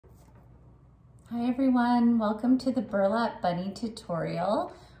Hi everyone, welcome to the Burlap Bunny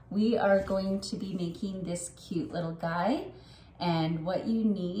tutorial. We are going to be making this cute little guy, and what you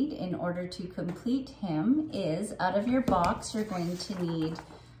need in order to complete him is, out of your box, you're going to need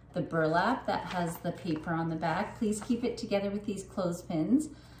the burlap that has the paper on the back. Please keep it together with these clothespins.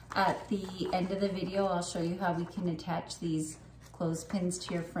 At the end of the video, I'll show you how we can attach these clothespins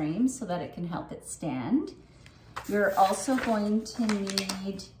to your frame so that it can help it stand. You're also going to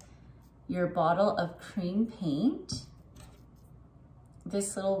need your bottle of cream paint,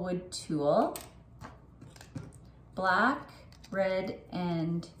 this little wood tool, black, red,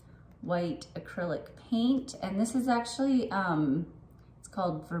 and white acrylic paint. And this is actually, it's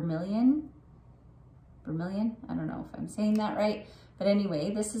called vermilion. Vermilion, I don't know if I'm saying that right. But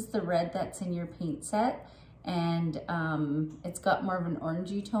anyway, this is the red that's in your paint set. And it's got more of an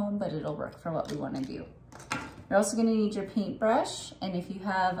orangey tone, but it'll work for what we wanna do. You're also gonna need your paintbrush, and if you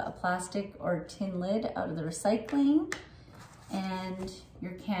have a plastic or tin lid out of the recycling, and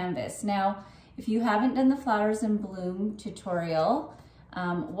your canvas. Now, if you haven't done the flowers in bloom tutorial,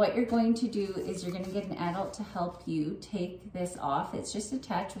 what you're going to do is you're gonna get an adult to help you take this off. It's just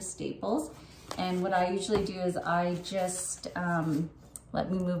attached with staples. And what I usually do is I just, let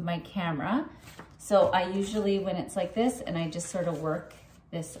me move my camera. So I usually, when it's like this, and I just sort of work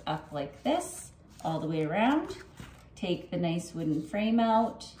this up like this, all the way around, take the nice wooden frame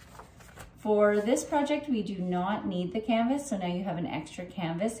out. For this project, we do not need the canvas, so now you have an extra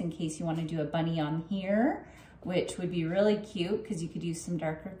canvas in case you want to do a bunny on here, which would be really cute because you could use some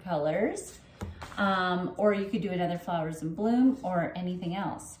darker colors, or you could do another flowers in bloom or anything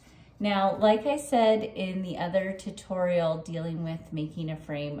else. Now, like I said in the other tutorial dealing with making a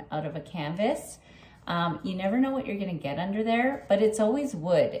frame out of a canvas, you never know what you're gonna get under there, but it's always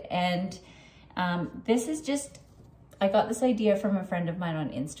wood. And this is just, I got this idea from a friend of mine on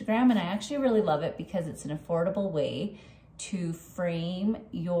Instagram, and I actually really love it because it's an affordable way to frame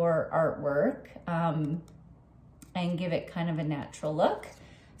your artwork and give it kind of a natural look.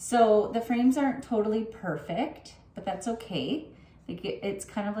 So the frames aren't totally perfect, but that's okay. It's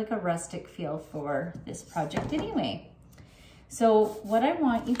kind of like a rustic feel for this project anyway. So what I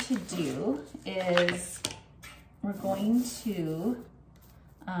want you to do is we're going to,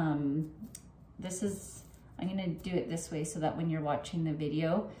 I'm gonna do it this way so that when you're watching the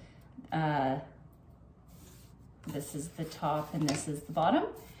video, this is the top and this is the bottom.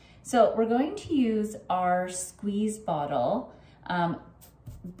 So we're going to use our squeeze bottle.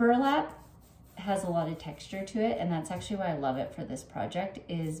 Burlap has a lot of texture to it, and that's actually why I love it for this project,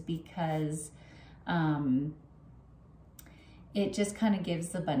 is because it just kind of gives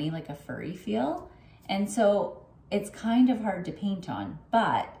the bunny like a furry feel. And so it's kind of hard to paint on,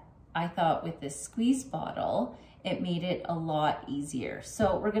 but I thought with this squeeze bottle, it made it a lot easier.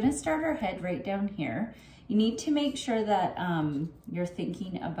 So we're gonna start our head right down here. You need to make sure that you're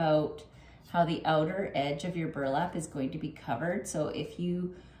thinking about how the outer edge of your burlap is going to be covered. So if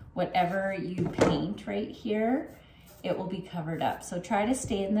you, whatever you paint right here, it will be covered up. So try to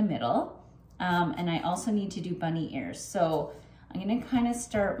stay in the middle. And I also need to do bunny ears. So I'm gonna kind of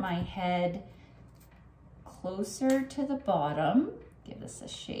start my head closer to the bottom. Give this a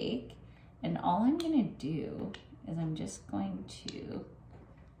shake. And all I'm gonna do is I'm just going to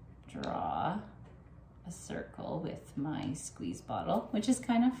draw a circle with my squeeze bottle, which is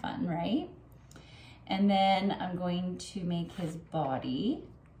kind of fun, right? And then I'm going to make his body.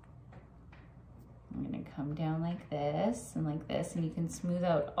 I'm gonna come down like this, and you can smooth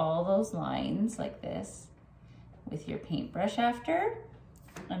out all those lines like this with your paintbrush after.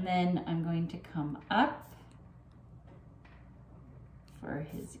 And then I'm going to come up for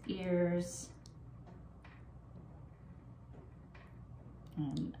his ears,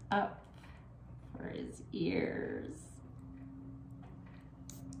 and up for his ears.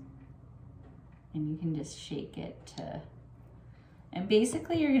 And you can just shake it to, and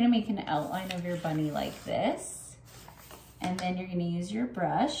basically you're gonna make an outline of your bunny like this, and then you're gonna use your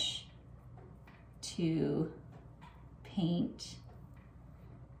brush to paint,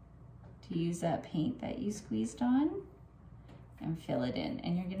 to use that paint that you squeezed on, and fill it in.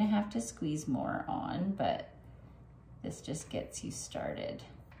 And you're gonna have to squeeze more on, but this just gets you started.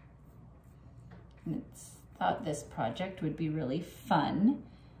 And thought this project would be really fun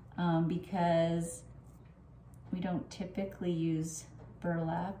because we don't typically use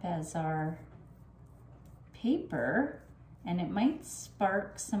burlap as our paper, and it might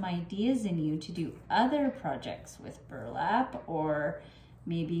spark some ideas in you to do other projects with burlap, or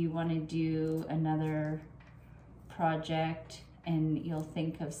maybe you wanna do another project and you'll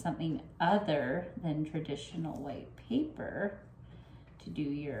think of something other than traditional white paper to do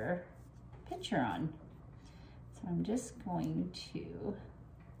your picture on. So I'm just going to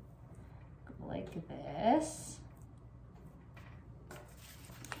go like this.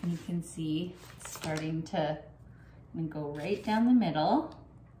 And you can see it's starting to, I'm gonna go right down the middle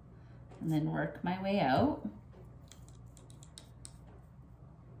and then work my way out.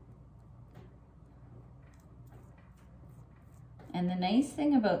 And the nice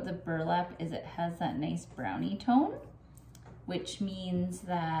thing about the burlap is it has that nice brownie tone, which means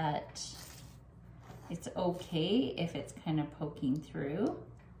that it's okay if it's kind of poking through.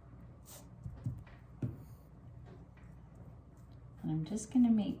 And I'm just gonna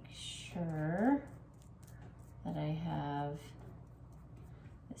make sure that I have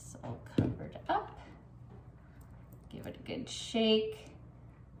this all covered up. Give it a good shake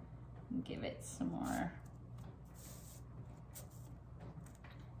and give it some more.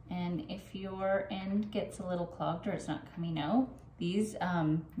 And if your end gets a little clogged or it's not coming out, these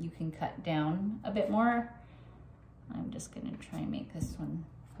you can cut down a bit more. I'm just gonna try and make this one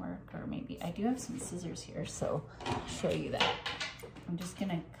work, or maybe I do have some scissors here, so I'll show you that. I'm just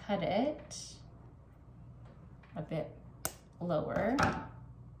gonna cut it a bit lower.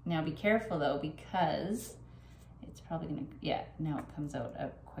 Now be careful though, because it's probably gonna, yeah, now it comes out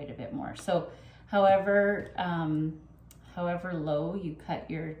quite a bit more. So however low you cut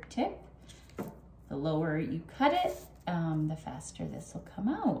your tip, the lower you cut it, the faster this will come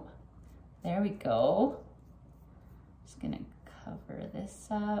out. There we go. Just gonna cover this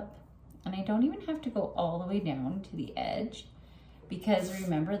up. And I don't even have to go all the way down to the edge, because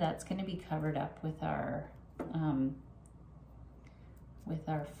remember that's gonna be covered up with our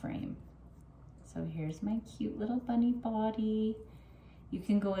frame. So here's my cute little bunny body. You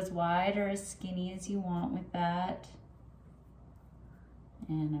can go as wide or as skinny as you want with that.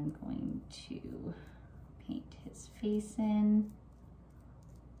 And I'm going to paint his face in.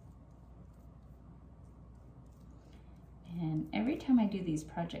 And every time I do these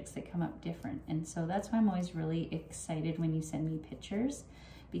projects, they come up different. And so that's why I'm always really excited when you send me pictures,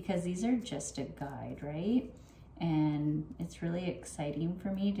 because these are just a guide, right? And it's really exciting for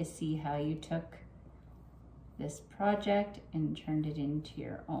me to see how you took this project and turned it into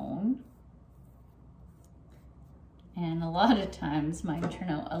your own. And a lot of times mine turn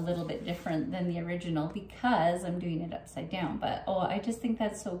out a little bit different than the original because I'm doing it upside down. But oh, I just think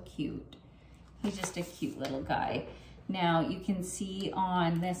that's so cute. He's just a cute little guy. Now you can see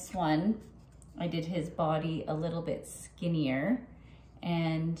on this one, I did his body a little bit skinnier,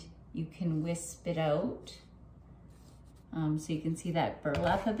 and you can wisp it out. So you can see that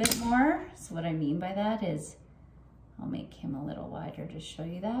burlap a bit more. So what I mean by that is, I'll make him a little wider to show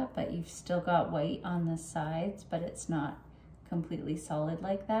you that, but you've still got white on the sides, but it's not completely solid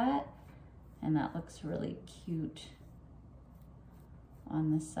like that. And that looks really cute on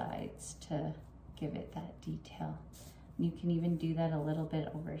the sides to give it that detail. And you can even do that a little bit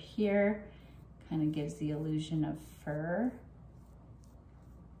over here. Kind of gives the illusion of fur.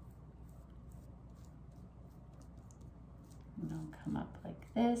 And I'll come up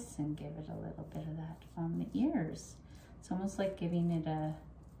like this and give it a little bit of that on the ears. It's almost like giving it a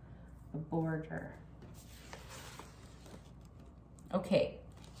border. Okay,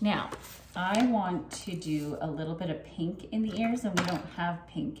 now I want to do a little bit of pink in the ears, and we don't have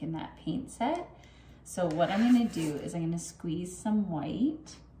pink in that paint set. So what I'm gonna do is I'm gonna squeeze some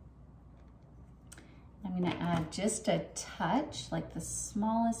white. I'm gonna add just a touch, like the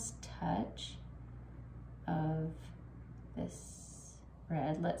smallest touch of this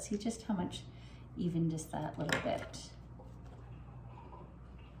red. Let's see just how much, even just that little bit.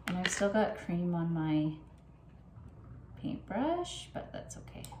 And I've still got cream on my paintbrush, but that's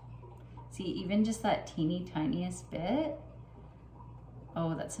okay. See, even just that teeny tiniest bit.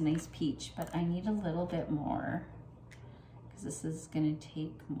 Oh, that's a nice peach, but I need a little bit more because this is gonna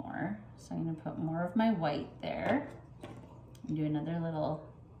take more. So I'm gonna put more of my white there and do another little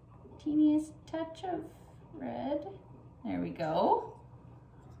teeniest touch of red. There we go.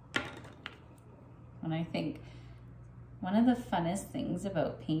 And I think one of the funnest things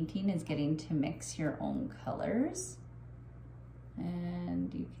about painting is getting to mix your own colors.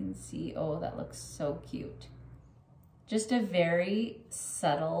 And you can see, oh, that looks so cute. Just a very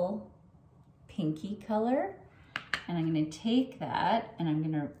subtle pinky color. And I'm gonna take that and I'm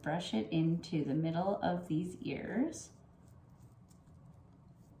gonna brush it into the middle of these ears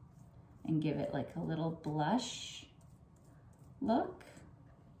and give it like a little blush look.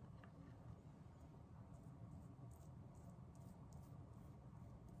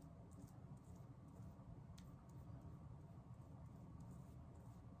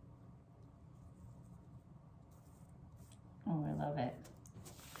 Oh, I love it.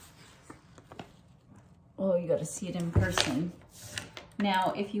 Oh, you gotta see it in person.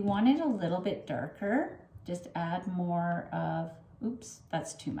 Now, if you want it a little bit darker, just add more of, oops,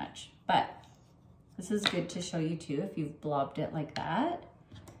 that's too much. But this is good to show you too, if you've blobbed it like that,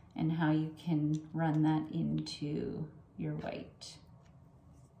 and how you can run that into your white.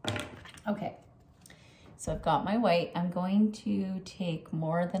 Okay, so I've got my white. I'm going to take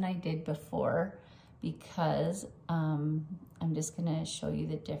more than I did before because I'm just gonna show you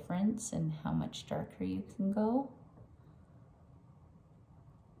the difference and how much darker you can go.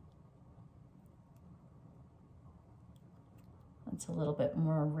 It's a little bit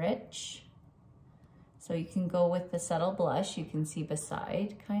more rich. So you can go with the subtle blush, you can see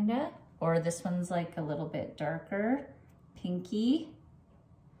beside kinda, or this one's like a little bit darker, pinky.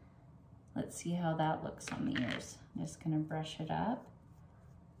 Let's see how that looks on the ears. I'm just gonna brush it up.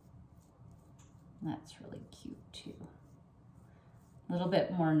 That's really cute too. A little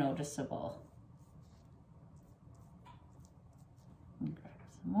bit more noticeable. And grab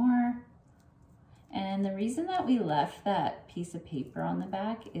some more. And the reason that we left that piece of paper on the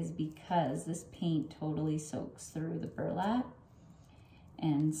back is because this paint totally soaks through the burlap.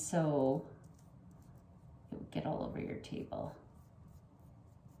 And so it will get all over your table.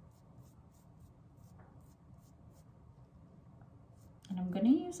 And I'm gonna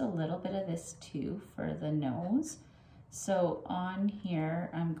use a little bit of this too for the nose. So on here,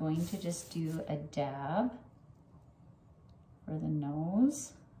 I'm going to just do a dab for the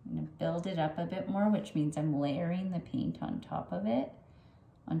nose. I'm gonna build it up a bit more, which means I'm layering the paint on top of it,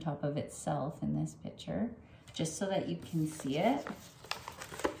 on top of itself in this picture, just so that you can see it.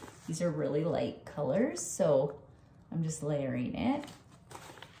 These are really light colors, so I'm just layering it.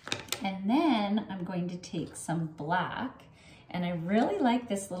 And then I'm going to take some black, and I really like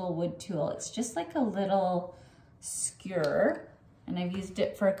this little wood tool. It's just like a little skewer, and I've used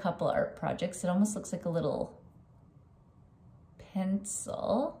it for a couple art projects. It almost looks like a little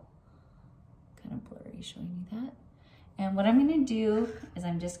pencil. Kind of blurry showing you that. And what I'm gonna do is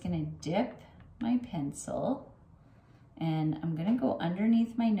I'm just gonna dip my pencil, and I'm gonna go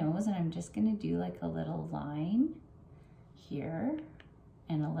underneath my nose, and I'm just gonna do like a little line here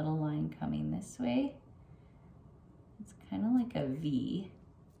and a little line coming this way. It's kind of like a V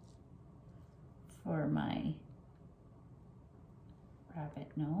for my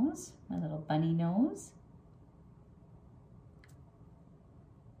rabbit nose, my little bunny nose.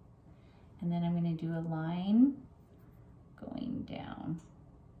 And then I'm going to do a line going down.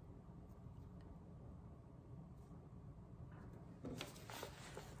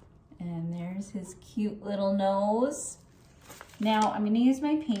 And there's his cute little nose. Now I'm going to use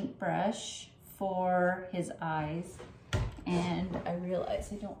my paintbrush for his eyes. And I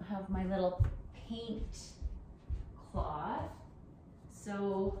realize I don't have my little paint cloth.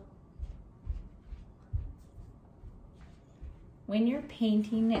 So when you're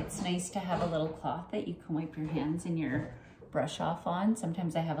painting, it's nice to have a little cloth that you can wipe your hands and your brush off on.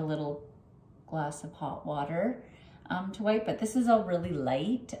 Sometimes I have a little glass of hot water to wipe, but this is all really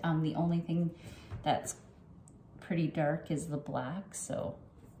light. The only thing that's pretty dark is the black, so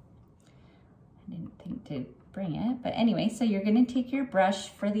I didn't think to bring it. But anyway, so you're gonna take your brush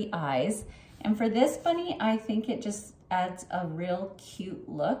for the eyes. And for this bunny, I think it just adds a real cute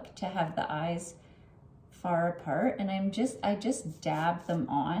look to have the eyes far apart. And I just dab them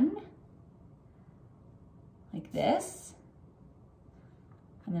on like this.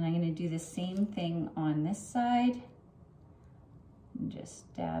 And then I'm gonna do the same thing on this side. And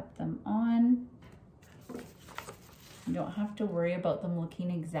just dab them on. You don't have to worry about them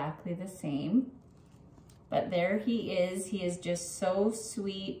looking exactly the same. But there he is. He is just so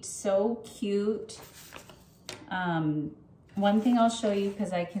sweet, so cute. One thing I'll show you,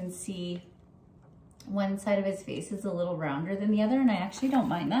 because I can see one side of his face is a little rounder than the other, and I actually don't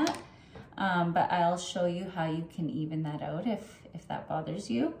mind that. But I'll show you how you can even that out if that bothers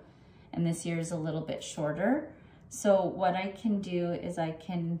you. And this ear is a little bit shorter. So what I can do is I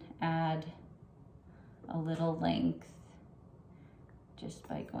can add a little length just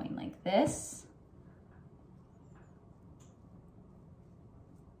by going like this.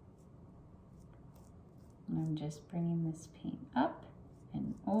 And I'm just bringing this paint up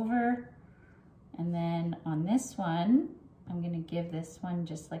and over. And then on this one, I'm gonna give this one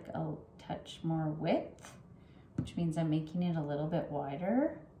just like a touch more width, which means I'm making it a little bit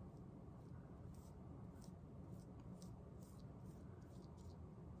wider.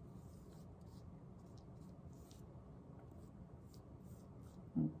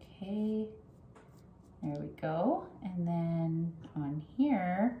 Okay, there we go. And then on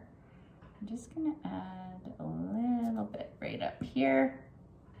here, I'm just gonna add a little bit right up here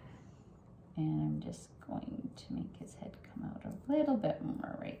And I'm just going to make his head come out a little bit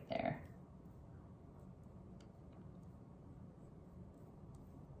more right there.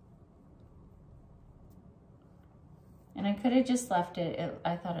 And I could have just left it,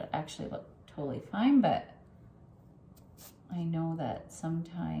 I thought it actually looked totally fine, but I know that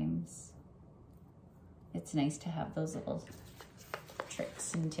sometimes it's nice to have those little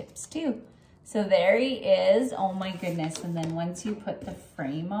tricks and tips too. So there he is, oh my goodness. And then once you put the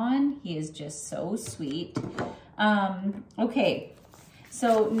frame on, he is just so sweet. Okay,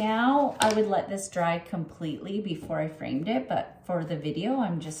 so now I would let this dry completely before I framed it, but for the video,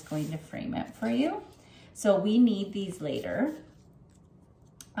 I'm just going to frame it for you. So we need these later.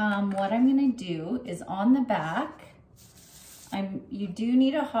 What I'm gonna do is on the back, you do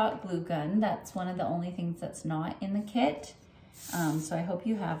need a hot glue gun. That's one of the only things that's not in the kit. So I hope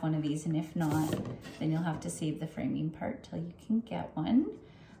you have one of these, and if not, then you'll have to save the framing part till you can get one.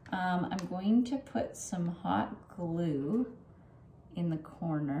 I'm going to put some hot glue in the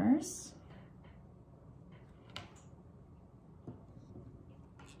corners.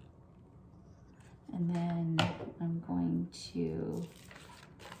 And then I'm going to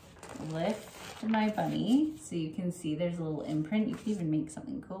lift my bunny so you can see there's a little imprint. You can even make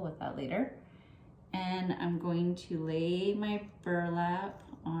something cool with that later. And I'm going to lay my burlap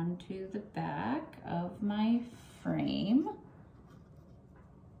onto the back of my frame,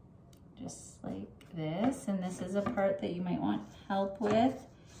 just like this. And this is a part that you might want help with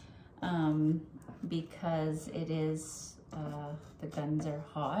because it is, the guns are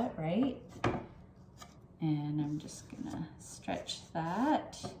hot, right? And I'm just gonna stretch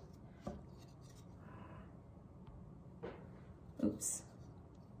that. Oops,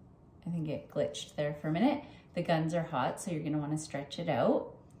 I think it glitched there for a minute. The guns are hot, so you're gonna wanna stretch it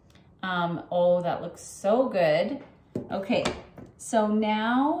out. Oh, that looks so good. Okay, so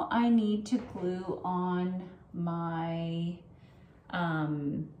now I need to glue on my, I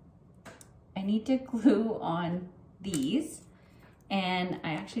need to glue on these. And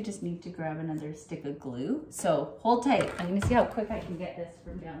I actually just need to grab another stick of glue. So hold tight. I'm gonna see how quick I can get this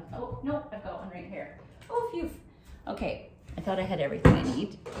from down. Oh, no, I've got one right here. Oh, phew. Okay, I thought I had everything I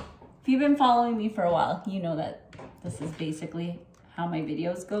need. If you've been following me for a while, you know that this is basically how my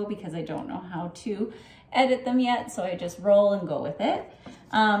videos go because I don't know how to edit them yet. So I just roll and go with it.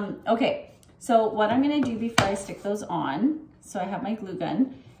 Okay, so what I'm gonna do before I stick those on, so I have my glue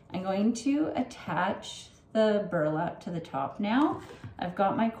gun, I'm going to attach the burlap to the top now. I've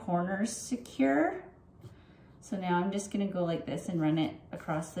got my corners secure. So now I'm just gonna go like this and run it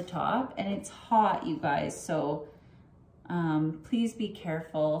across the top. And it's hot, you guys, so please be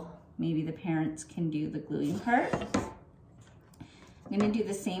careful. Maybe the parents can do the gluing part. I'm gonna do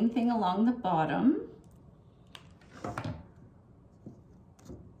the same thing along the bottom.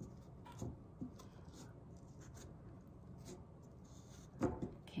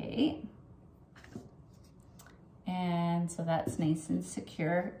 Okay. And so that's nice and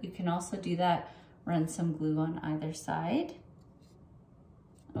secure. You can also do that, run some glue on either side.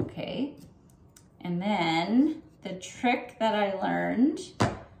 Okay. And then the trick that I learned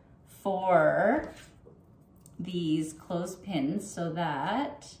for these clothespins so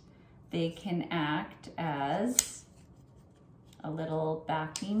that they can act as a little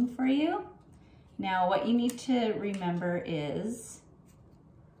backing for you. Now, what you need to remember is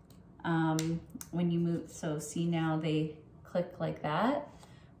when you move, so see now they click like that,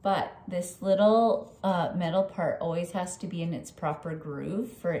 but this little metal part always has to be in its proper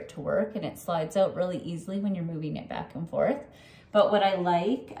groove for it to work, and it slides out really easily when you're moving it back and forth. But what I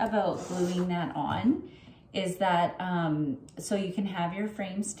like about gluing that on is that, so you can have your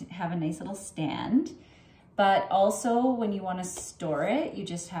frames have a nice little stand, but also when you want to store it, you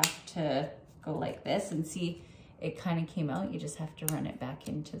just have to go like this and see it kind of came out. You just have to run it back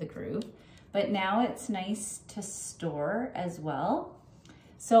into the groove. But now it's nice to store as well.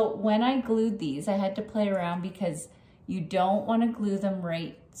 So when I glued these, I had to play around because you don't want to glue them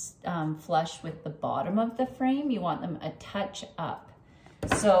right flush with the bottom of the frame. You want them a touch up.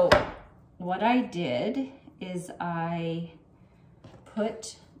 So what I did is I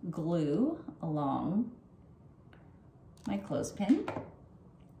put glue along my clothespin.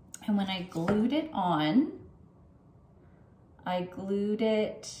 And when I glued it on, I glued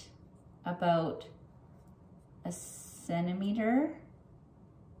it about a centimeter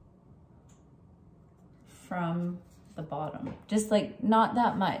from the bottom. Just like not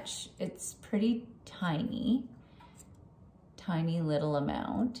that much. It's pretty tiny, tiny little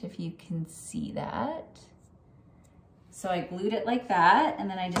amount, if you can see that. So I glued it like that, and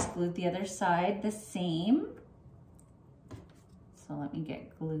then I just glued the other side the same. So So let me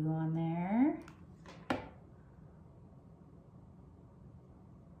get glue on there.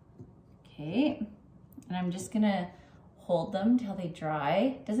 Okay, and I'm just gonna hold them till they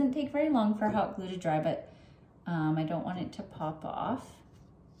dry. Doesn't take very long for hot glue to dry, but I don't want it to pop off.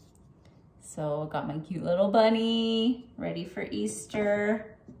 So I got my cute little bunny ready for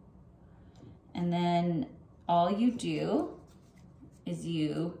Easter. And then all you do is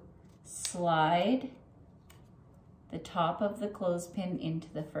you slide the top of the clothespin into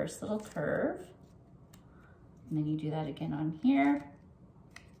the first little curve. And then you do that again on here.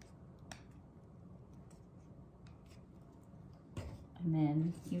 And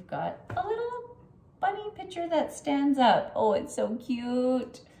then you've got a little bunny picture that stands up. Oh, it's so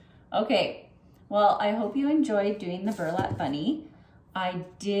cute. Okay, well, I hope you enjoyed doing the burlap bunny. I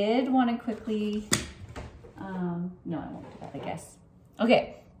did want to quickly, no, I won't do that, I guess.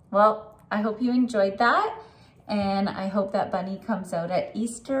 Okay, well, I hope you enjoyed that. And I hope that bunny comes out at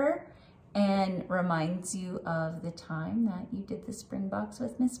Easter and reminds you of the time that you did the spring box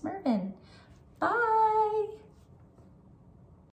with Miss Mervin. Bye.